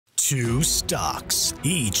Two stocks,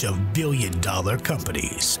 each of billion-dollar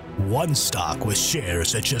companies. One stock with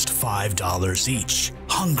shares at just $5 each,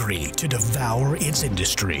 hungry to devour its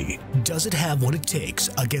industry. Does it have what it takes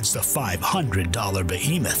against the $500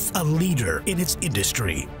 behemoth, a leader in its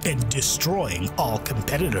industry and destroying all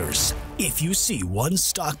competitors? If you see one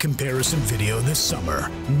stock comparison video this summer,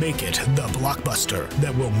 make it the blockbuster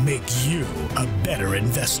that will make you a better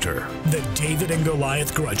investor. The David and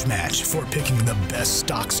Goliath grudge match for picking the best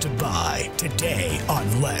stocks to buy today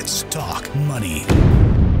on Let's Talk Money.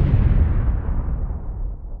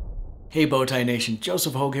 Hey Bowtie Nation,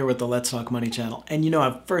 Joseph Hogue here with the Let's Talk Money channel. And you know,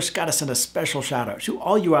 I've first got to send a special shout out to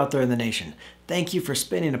all you out there in the nation. Thank you for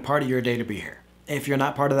spending a part of your day to be here. If you're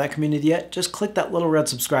not part of that community yet, just click that little red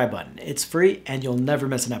subscribe button. It's free and you'll never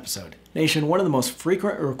miss an episode. Nation, one of the most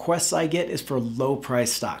frequent requests I get is for low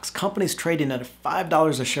price stocks, companies trading at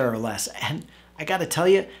 $5 a share or less. And I gotta tell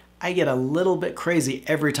you, I get a little bit crazy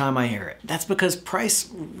every time I hear it. That's because price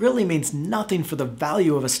really means nothing for the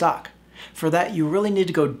value of a stock. For that, you really need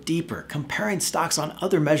to go deeper, comparing stocks on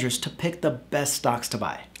other measures to pick the best stocks to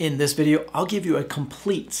buy. In this video, I'll give you a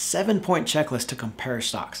complete 7-point checklist to compare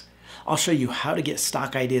stocks. I'll show you how to get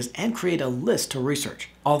stock ideas and create a list to research.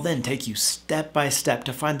 I'll then take you step by step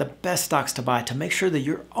to find the best stocks to buy to make sure that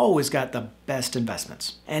you're always got the best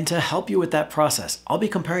investments. And to help you with that process, I'll be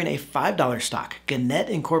comparing a $5 stock, Gannett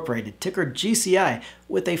Incorporated, ticker GCI,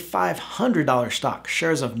 with a $500 stock,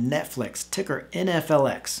 shares of Netflix, ticker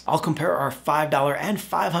NFLX. I'll compare our $5 and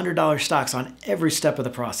 $500 stocks on every step of the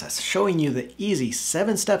process, showing you the easy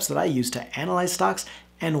 7 steps that I use to analyze stocks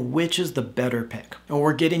and which is the better pick. And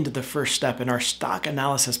we're getting to the first step in our stock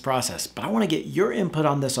analysis process, but I want to get your input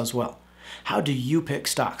on this as well. How do you pick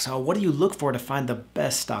stocks? What do you look for to find the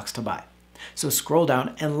best stocks to buy? So scroll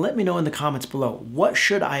down and let me know in the comments below, what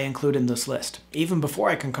should I include in this list? Even before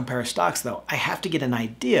I can compare stocks though, I have to get an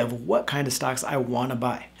idea of what kind of stocks I want to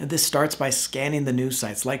buy. And this starts by scanning the news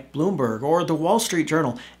sites like Bloomberg or the Wall Street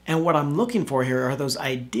Journal. And what I'm looking for here are those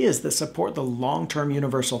ideas that support the long-term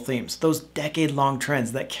universal themes, those decade-long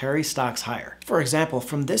trends that carry stocks higher. For example,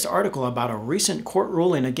 from this article about a recent court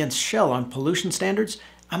ruling against Shell on pollution standards,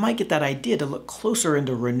 I might get that idea to look closer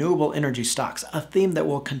into renewable energy stocks, a theme that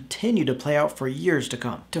will continue to play out for years to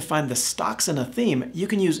come. To find the stocks in a theme, you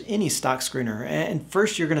can use any stock screener, and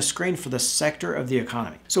first you're going to screen for the sector of the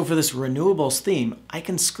economy. So for this renewables theme, I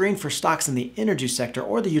can screen for stocks in the energy sector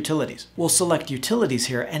or the utilities. We'll select utilities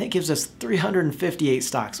here, and it gives us 358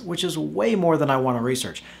 stocks, which is way more than I want to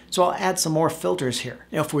research. So I'll add some more filters here.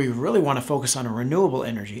 Now, if we really want to focus on a renewable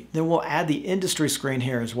energy, then we'll add the industry screen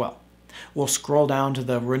here as well. We'll scroll down to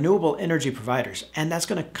the renewable energy providers, and that's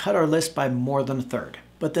going to cut our list by more than a third.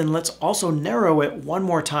 But then let's also narrow it one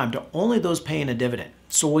more time to only those paying a dividend.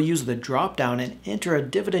 So we'll use the drop down and enter a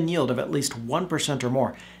dividend yield of at least 1% or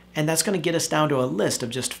more, and that's going to get us down to a list of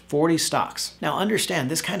just 40 stocks. Now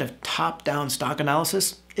understand, this kind of top-down stock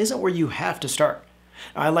analysis isn't where you have to start.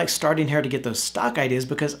 I like starting here to get those stock ideas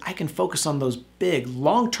because I can focus on those big,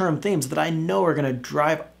 long-term themes that I know are going to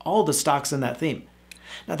drive all the stocks in that theme.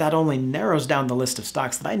 Now that only narrows down the list of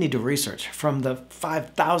stocks that I need to research, from the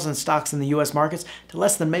 5,000 stocks in the US markets to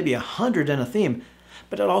less than maybe 100 in a theme.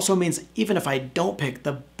 But it also means even if I don't pick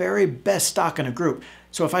the very best stock in a group,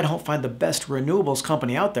 so if I don't find the best renewables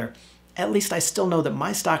company out there, at least I still know that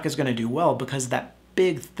my stock is going to do well because that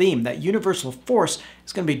big theme, that universal force,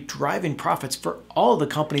 is going to be driving profits for all the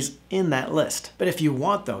companies in that list. But if you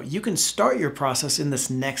want though, you can start your process in this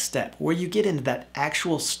next step where you get into that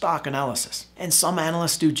actual stock analysis. And some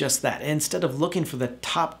analysts do just that. Instead of looking for the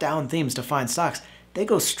top-down themes to find stocks, they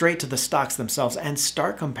go straight to the stocks themselves and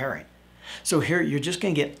start comparing. So here you're just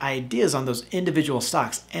going to get ideas on those individual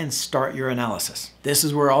stocks and start your analysis. This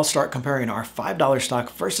is where I'll start comparing our $5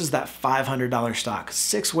 stock versus that $500 stock.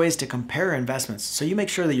 6 ways to compare investments so you make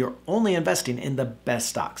sure that you're only investing in the best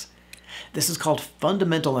stocks. This is called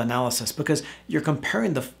fundamental analysis because you're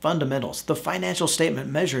comparing the fundamentals, the financial statement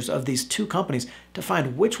measures of these two companies to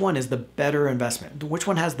find which one is the better investment, which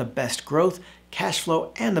one has the best growth, cash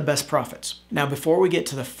flow, and the best profits. Now, before we get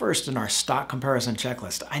to the first in our stock comparison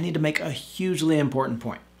checklist, I need to make a hugely important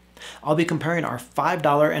point. I'll be comparing our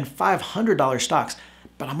 $5 and $500 stocks,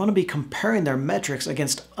 but I'm going to be comparing their metrics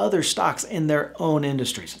against other stocks in their own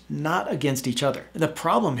industries, not against each other. The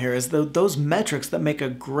problem here is that those metrics that make a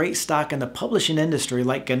great stock in the publishing industry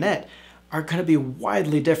like Gannett are going to be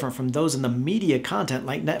widely different from those in the media content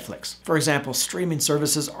like Netflix. For example, streaming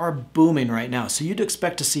services are booming right now, so you'd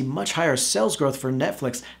expect to see much higher sales growth for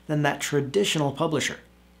Netflix than that traditional publisher.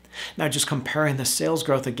 Now, just comparing the sales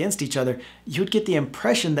growth against each other, you'd get the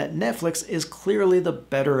impression that Netflix is clearly the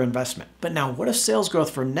better investment. But now, what if sales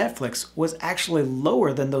growth for Netflix was actually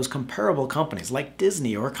lower than those comparable companies like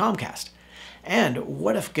Disney or Comcast? And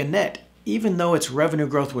what if Gannett, even though its revenue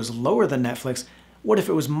growth was lower than Netflix, what if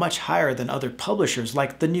it was much higher than other publishers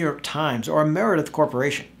like the New York Times or Meredith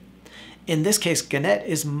Corporation? In this case, Gannett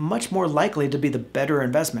is much more likely to be the better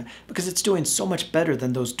investment because it's doing so much better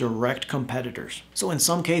than those direct competitors. So in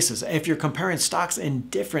some cases, if you're comparing stocks in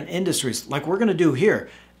different industries, like we're going to do here,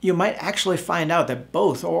 you might actually find out that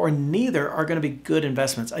both or neither are going to be good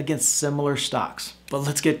investments against similar stocks. But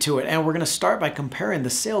let's get to it, and we're going to start by comparing the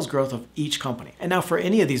sales growth of each company. And now for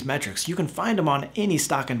any of these metrics, you can find them on any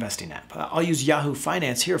stock investing app. I'll use Yahoo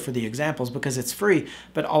Finance here for the examples because it's free,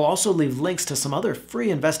 but I'll also leave links to some other free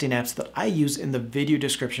investing apps that I use in the video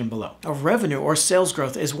description below. Now, revenue or sales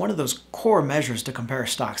growth is one of those core measures to compare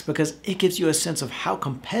stocks because it gives you a sense of how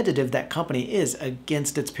competitive that company is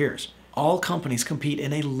against its peers. All companies compete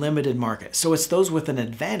in a limited market, so it's those with an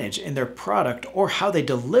advantage in their product or how they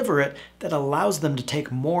deliver it that allows them to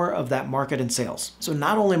take more of that market in sales. So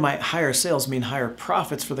not only might higher sales mean higher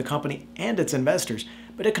profits for the company and its investors,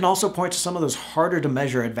 but it can also point to some of those harder to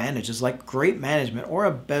measure advantages like great management or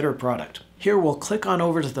a better product. Here we'll click on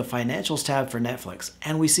over to the Financials tab for Netflix,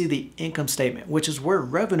 and we see the income statement, which is where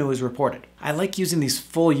revenue is reported. I like using these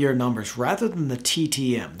full year numbers rather than the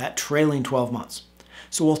TTM, that trailing 12 months.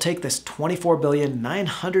 So we'll take this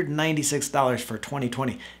 $24,996 for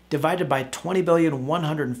 2020 divided by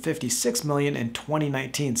 $20,156,000,000 in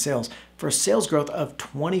 2019 sales for sales growth of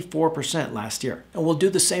 24% last year. And we'll do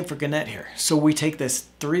the same for Gannett here. So we take this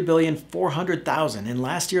 $3,400,000 in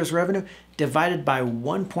last year's revenue divided by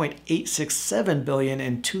 $1.867 billion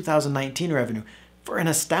in 2019 revenue for an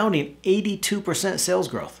astounding 82% sales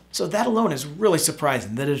growth. So that alone is really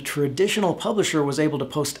surprising that a traditional publisher was able to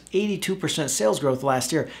post 82% sales growth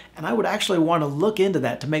last year, and I would actually want to look into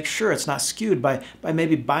that to make sure it's not skewed by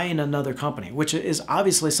maybe buying another company, which is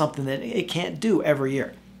obviously something that it can't do every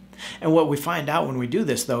year. And what we find out when we do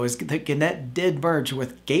this, though, is that Gannett did merge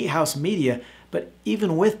with Gatehouse Media, but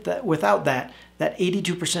even without that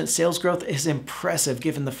 82% sales growth is impressive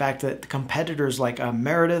given the fact that the competitors like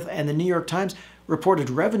Meredith and the New York Times reported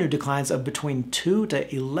revenue declines of between 2 to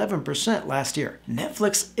 11% last year.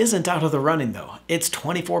 Netflix isn't out of the running though. Its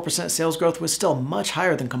 24% sales growth was still much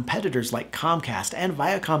higher than competitors like Comcast and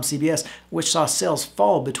Viacom CBS, which saw sales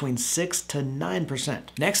fall between 6 to 9%.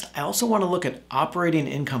 Next, I also want to look at operating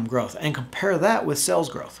income growth and compare that with sales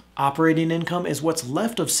growth. Operating income is what's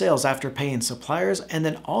left of sales after paying suppliers and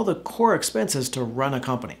then all the core expenses to run a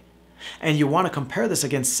company. And you want to compare this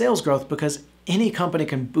against sales growth because any company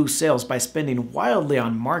can boost sales by spending wildly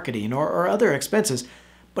on marketing or other expenses,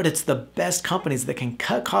 but it's the best companies that can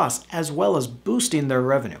cut costs as well as boosting their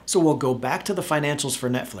revenue. So we'll go back to the financials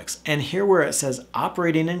for Netflix, and here where it says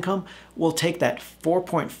operating income, we'll take that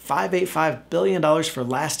 $4.585 billion for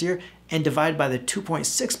last year and divide by the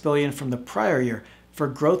 $2.6 billion from the prior year for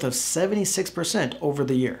growth of 76% over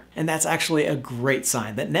the year. And that's actually a great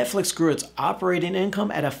sign that Netflix grew its operating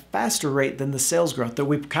income at a faster rate than the sales growth that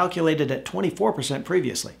we calculated at 24%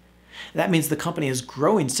 previously. That means the company is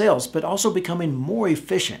growing sales, but also becoming more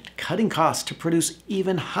efficient, cutting costs to produce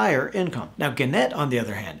even higher income. Now, Gannett, on the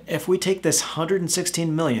other hand, if we take this $116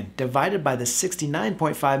 million divided by the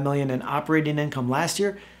 $69.5 million in operating income last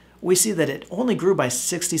year, we see that it only grew by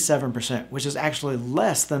 67%, which is actually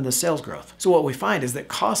less than the sales growth. So what we find is that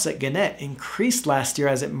costs at Gannett increased last year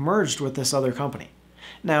as it merged with this other company.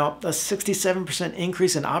 Now, a 67%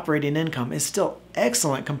 increase in operating income is still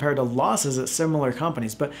excellent compared to losses at similar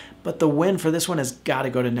companies, but the win for this one has got to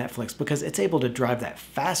go to Netflix because it's able to drive that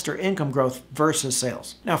faster income growth versus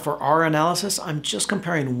sales. Now, for our analysis, I'm just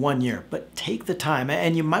comparing 1 year, but take the time,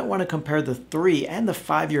 and you might want to compare the 3 and the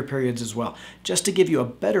 5 year periods as well, just to give you a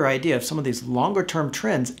better idea of some of these longer term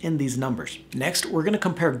trends in these numbers. Next, we're going to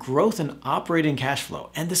compare growth and operating cash flow,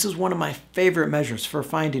 and this is one of my favorite measures for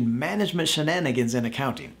finding management shenanigans in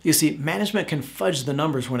accounting. You see, management can fudge the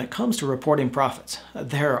numbers when it comes to reporting profits.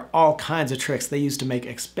 There are all kinds of tricks they use to make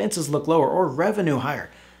expenses look lower or revenue higher,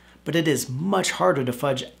 but it is much harder to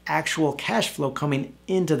fudge actual cash flow coming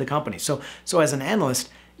into the company. So as an analyst,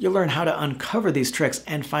 you'll learn how to uncover these tricks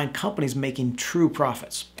and find companies making true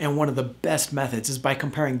profits. And one of the best methods is by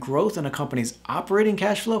comparing growth in a company's operating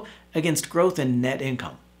cash flow against growth in net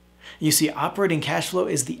income. You see, operating cash flow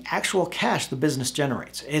is the actual cash the business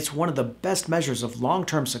generates. It's one of the best measures of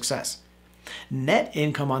long-term success. Net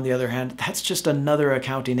income, on the other hand, that's just another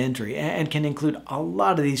accounting entry and can include a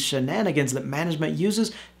lot of these shenanigans that management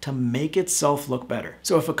uses to make itself look better.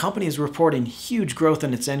 So if a company is reporting huge growth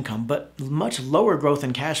in its income, but much lower growth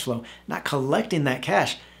in cash flow, not collecting that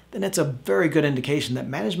cash, then it's a very good indication that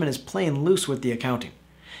management is playing loose with the accounting.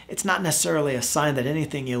 It's not necessarily a sign that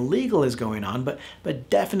anything illegal is going on, but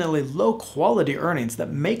definitely low quality earnings that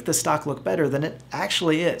make the stock look better than it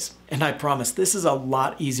actually is. And I promise this is a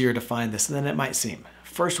lot easier to find this than it might seem.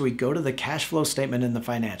 First, we go to the cash flow statement in the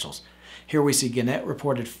financials. Here we see Gannett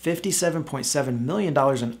reported $57.7 million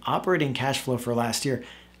in operating cash flow for last year,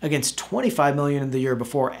 against $25 million in the year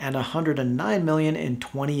before and $109 million in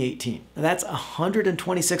 2018. Now that's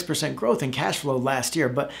 126% growth in cash flow last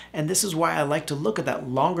year, and this is why I like to look at that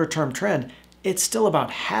longer term trend, it's still about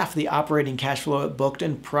half the operating cash flow it booked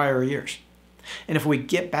in prior years. And if we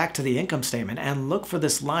get back to the income statement and look for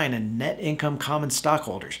this line in net income common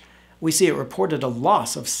stockholders, we see it reported a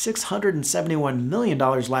loss of $671 million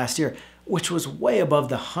last year, which was way above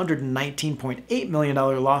the $119.8 million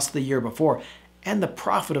loss the year before, and the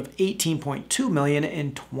profit of $18.2 million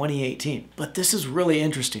in 2018. But this is really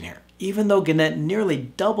interesting here. Even though Gannett nearly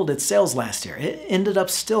doubled its sales last year, it ended up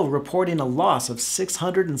still reporting a loss of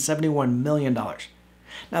 $671 million.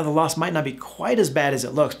 Now the loss might not be quite as bad as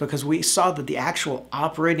it looks because we saw that the actual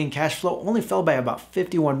operating cash flow only fell by about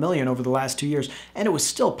 $51 million over the last 2 years, and it was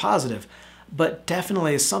still positive, but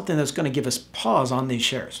definitely is something that's going to give us pause on these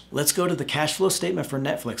shares. Let's go to the cash flow statement for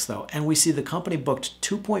Netflix though, and we see the company booked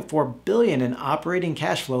 $2.4 billion in operating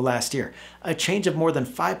cash flow last year, a change of more than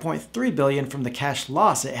 $5.3 billion from the cash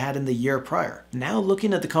loss it had in the year prior. Now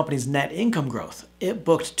looking at the company's net income growth, it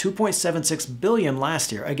booked $2.76 billion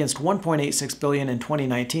last year against $1.86 billion in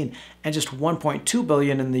 2019 and just $1.2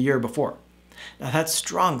 billion in the year before. Now that's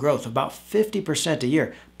strong growth, about 50% a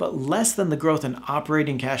year, but less than the growth in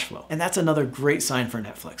operating cash flow. And that's another great sign for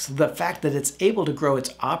Netflix. The fact that it's able to grow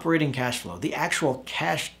its operating cash flow, the actual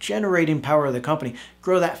cash generating power of the company,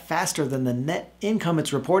 grow that faster than the net income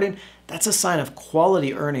it's reporting, that's a sign of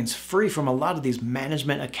quality earnings free from a lot of these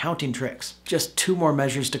management accounting tricks. Just two more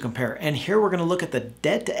measures to compare, and here we're going to look at the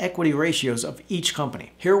debt to equity ratios of each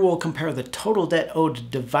company. Here we'll compare the total debt owed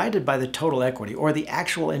divided by the total equity, or the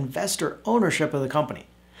actual investor ownership of the company.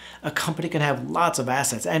 A company can have lots of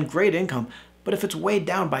assets and great income, but if it's weighed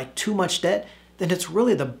down by too much debt, then it's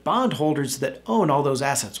really the bondholders that own all those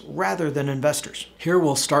assets rather than investors. Here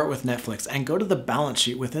we'll start with Netflix and go to the balance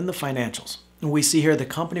sheet within the financials. And we see here the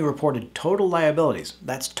company reported total liabilities,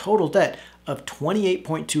 that's total debt, of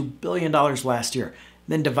 $28.2 billion last year,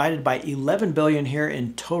 then divided by $11 billion here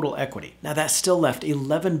in total equity. Now that still left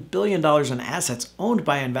 $11 billion in assets owned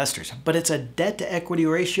by investors, but it's a debt to equity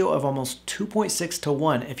ratio of almost 2.6 to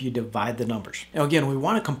 1 if you divide the numbers. Now again, we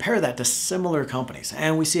want to compare that to similar companies,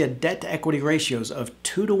 and we see a debt to equity ratios of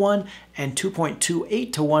 2 to 1 and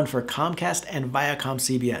 2.28 to 1 for Comcast and Viacom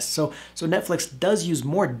CBS. So Netflix does use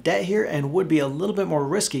more debt here and would be a little bit more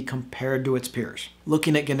risky compared to its peers.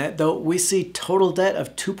 Looking at Gannett though, we see total debt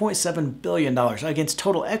of $2.7 billion against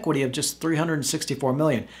total equity of just $364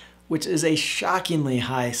 million, which is a shockingly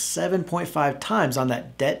high 7.5 times on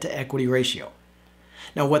that debt to equity ratio.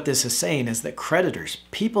 Now what this is saying is that creditors,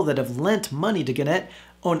 people that have lent money to Gannett,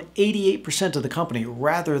 own 88% of the company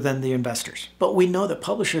rather than the investors. But we know that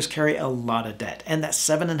publishers carry a lot of debt, and that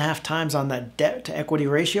 7.5 times on that debt to equity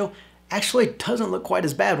ratio actually doesn't look quite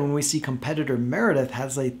as bad when we see competitor Meredith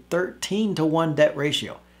has a 13 to 1 debt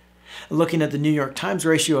ratio. Looking at the New York Times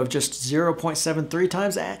ratio of just 0.73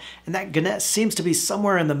 times, and that Gannett seems to be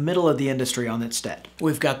somewhere in the middle of the industry on its debt.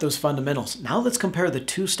 We've got those fundamentals. Now let's compare the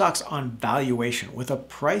two stocks on valuation with a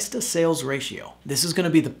price to sales ratio. This is going to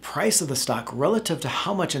be the price of the stock relative to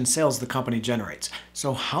how much in sales the company generates.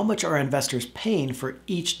 So how much are investors paying for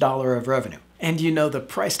each dollar of revenue? And you know the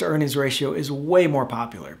price to earnings ratio is way more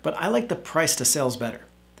popular, but I like the price to sales better.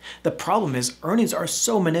 The problem is earnings are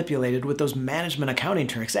so manipulated with those management accounting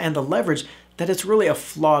tricks and the leverage that it's really a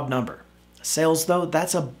flawed number. Sales though,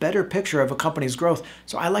 that's a better picture of a company's growth,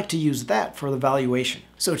 so I like to use that for the valuation.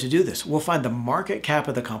 So to do this, we'll find the market cap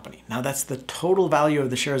of the company. Now that's the total value of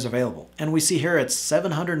the shares available, and we see here it's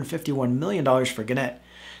 $751 million for Gannett.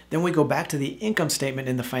 Then we go back to the income statement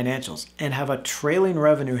in the financials and have a trailing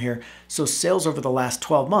revenue here, so sales over the last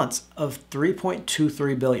 12 months of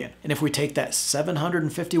 $3.23 billion. And if we take that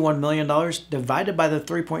 $751 million divided by the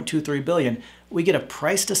 $3.23 billion, we get a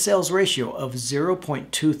price to sales ratio of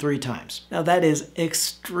 0.23 times. Now that is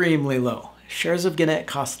extremely low. Shares of Gannett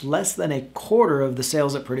cost less than a quarter of the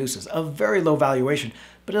sales it produces, a very low valuation,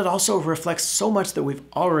 but it also reflects so much that we've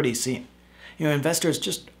already seen. Investors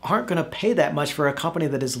just aren't going to pay that much for a company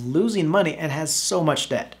that is losing money and has so much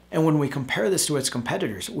debt. And when we compare this to its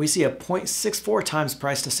competitors, we see a 0.64 times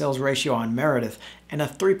price to sales ratio on Meredith and a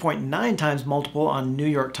 3.9 times multiple on New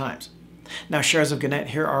York Times. Now, shares of Gannett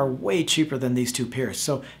here are way cheaper than these two peers,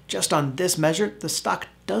 so just on this measure, the stock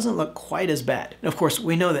doesn't look quite as bad. And of course,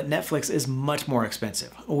 we know that Netflix is much more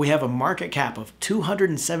expensive. We have a market cap of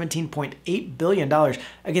 $217.8 billion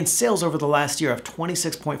against sales over the last year of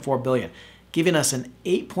 $26.4 billion, giving us an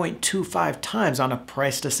 8.25 times on a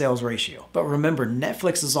price to sales ratio. But remember,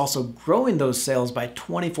 Netflix is also growing those sales by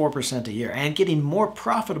 24% a year and getting more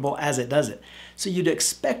profitable as it does it. So you'd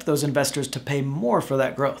expect those investors to pay more for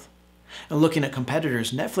that growth. And looking at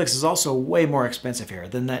competitors, Netflix is also way more expensive here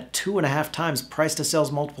than that 2.5 times price to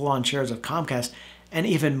sales multiple on shares of Comcast, and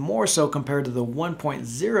even more so compared to the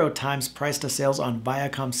 1.0 times price to sales on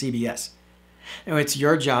Viacom CBS. Now, it's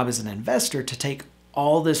your job as an investor to take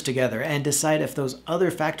all this together and decide if those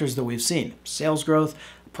other factors that we've seen, sales growth,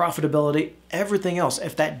 profitability, everything else,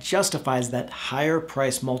 if that justifies that higher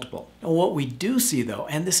price multiple. And what we do see though,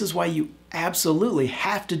 and this is why you absolutely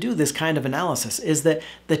have to do this kind of analysis, is that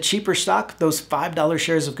the cheaper stock, those $5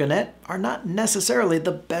 shares of Gannett, are not necessarily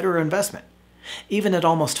the better investment. Even at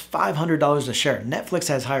almost $500 a share, Netflix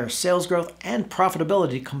has higher sales growth and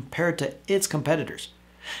profitability compared to its competitors.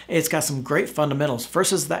 It's got some great fundamentals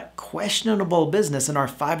versus that questionable business in our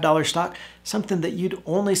 $5 stock, something that you'd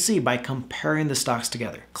only see by comparing the stocks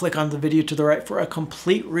together. Click on the video to the right for a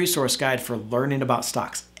complete resource guide for learning about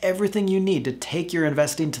stocks. Everything you need to take your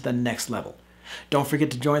investing to the next level. Don't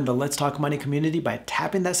forget to join the Let's Talk Money community by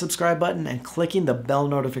tapping that subscribe button and clicking the bell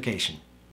notification.